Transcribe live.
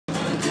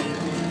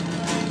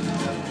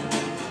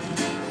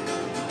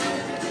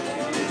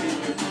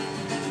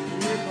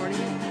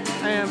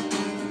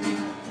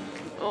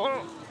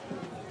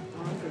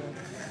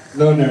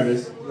little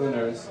nervous, a little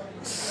nervous.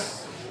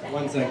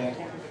 1 second.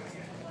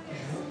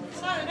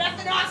 Sounded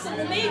nothing awesome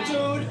to me,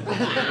 dude.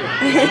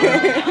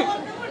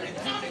 I'm doing it.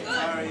 Sounded good.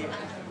 Sorry.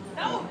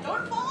 No,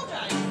 don't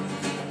apologize.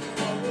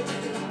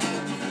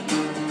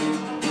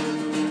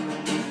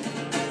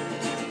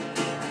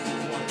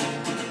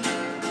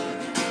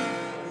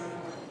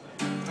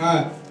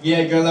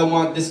 Yeah, girl, I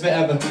want this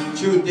forever.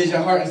 Truth is,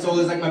 your heart and soul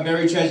is like my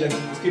very treasure.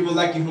 There's people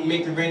like you who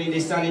make it rainy, they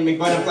sunny, make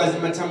butterflies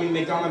in my tummy,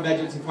 make all my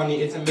bedrooms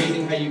funny. It's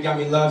amazing how you got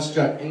me love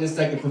struck in a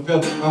second.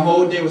 Fulfill my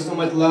whole day with so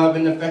much love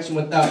and affection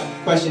without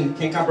question.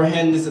 Can't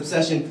comprehend this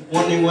obsession.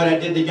 Wondering what I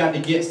did they got to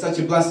get such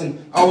a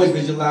blessing. Always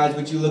visualize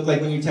what you look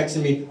like when you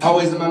texting me.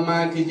 Always in my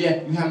mind, cause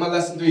yeah, you have my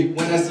lesson 3.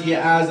 When I see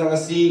your eyes, all I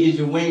see is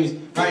your wings.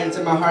 Right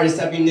into my heart is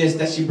happiness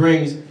that she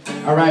brings.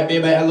 Alright,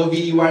 babe, I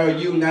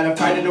LOVEYOU. Not a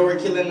fighter nor a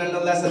killer,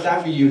 nonetheless I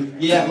die for you.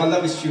 Yeah, my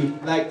love is true,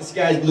 like the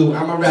sky's blue.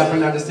 I'm a rapper,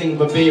 not a singer,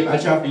 but babe, I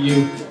try for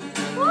you.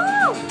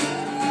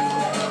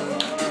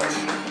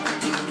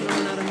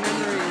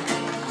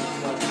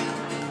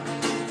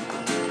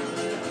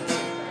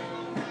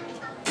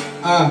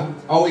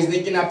 Always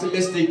thinking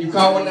optimistic. You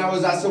called when I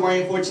was out, so I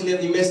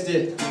unfortunately missed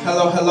it.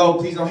 Hello, hello,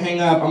 please don't hang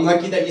up. I'm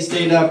lucky that you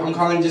stayed up. I'm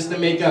calling just to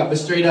make up, but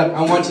straight up,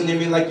 I want you near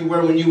me like you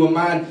were when you were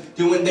mine.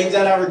 Doing things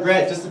that I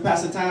regret just to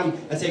pass the time.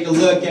 I take a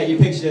look at your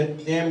picture.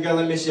 Damn, girl,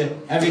 I miss you.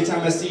 Every time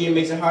I see you, it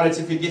makes it harder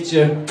to forget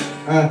you.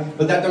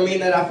 But that don't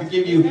mean that I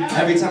forgive you.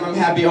 Every time I'm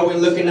happy,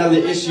 always looking at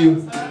the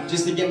issue.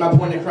 Just to get my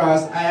point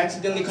across. I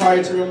accidentally called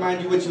you to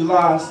remind you what you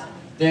lost.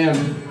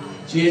 Damn.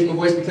 She hates my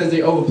voice because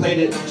they overplayed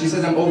it. She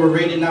says I'm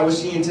overrated, not what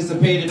she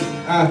anticipated.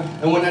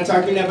 And when I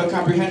talk, you're never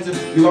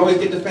comprehensive. You always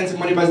get defensive,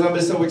 money buys love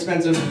is so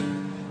expensive.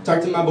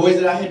 Talk to my boys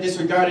that I had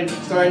disregarded.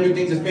 Started new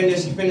things to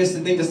finish, finish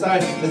the thing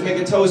aside. Let's make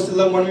a toast to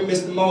love one we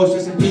miss the most.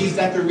 Rest in peace,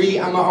 Zachary,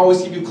 I'ma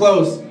always keep you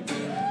close.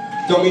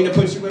 Don't mean to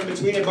put you in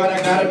between it, but I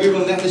gotta be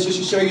relentless just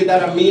to show you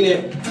that I mean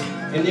it.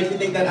 And if you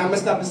think that I'ma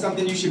stop at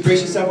something, you should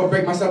brace yourself or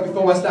break myself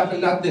before I stop at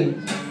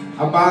nothing.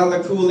 I bottle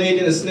of Kool-Aid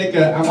and a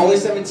Snicker. I'm only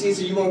 17,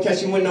 so you won't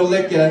catch me with no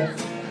liquor.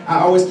 I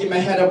always keep my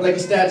head up like a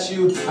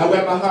statue. I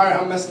wear my heart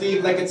on my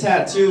sleeve like a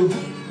tattoo.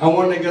 I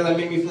want a girl that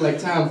make me feel like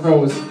time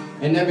froze.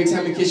 And every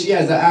time we kiss, she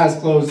has her eyes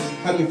closed.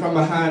 Hug me from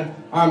behind,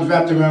 arms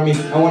wrapped around me.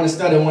 I want to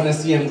stutter when I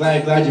see I'm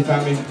glad you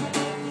found me.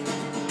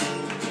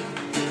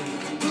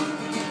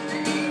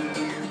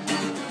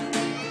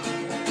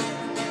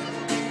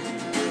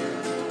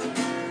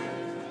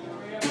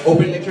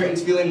 Open the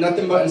curtains, feeling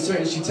nothing but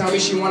uncertain. She tell me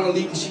she wanna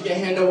leave cause she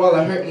can't handle all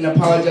the hurt and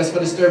apologize for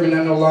disturbing.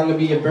 I no longer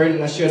be a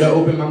burden. I should've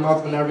opened my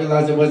mouth when I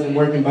realized it wasn't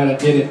working, but I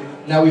didn't.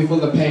 Now we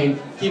full of pain.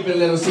 Keeping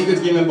little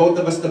secrets, giving both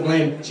of us the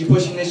blame. She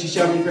pushing and she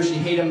shoving, first she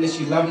hate him, then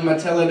she love him. I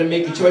tell her to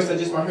make a choice, I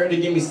just want her to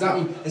give me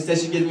something. Instead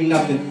she gives me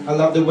nothing. I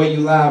love the way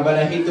you lie, but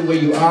I hate the way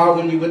you are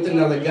when you with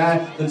another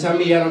guy. Don't tell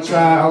me I don't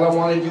try, all I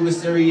wanna do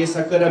is serious.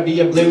 How could I be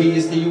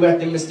oblivious to you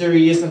acting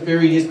mysterious and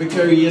furious, but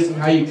curious on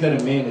how you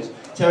could've managed.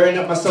 Tearing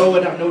up my soul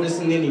without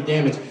noticing any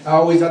damage. I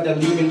always thought that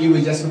leaving you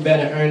was just for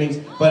better earnings,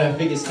 but I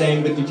figured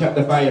staying with you kept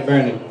the fire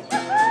burning.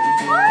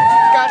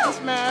 Got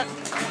this, Matt.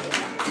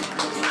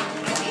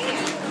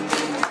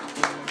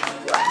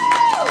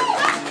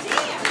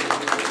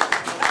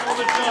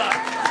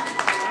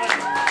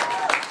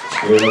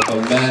 Give it up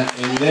for Matt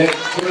and Nick.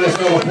 Give us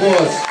some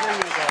applause.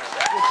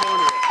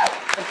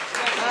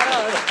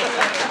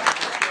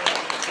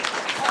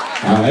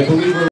 I believe we're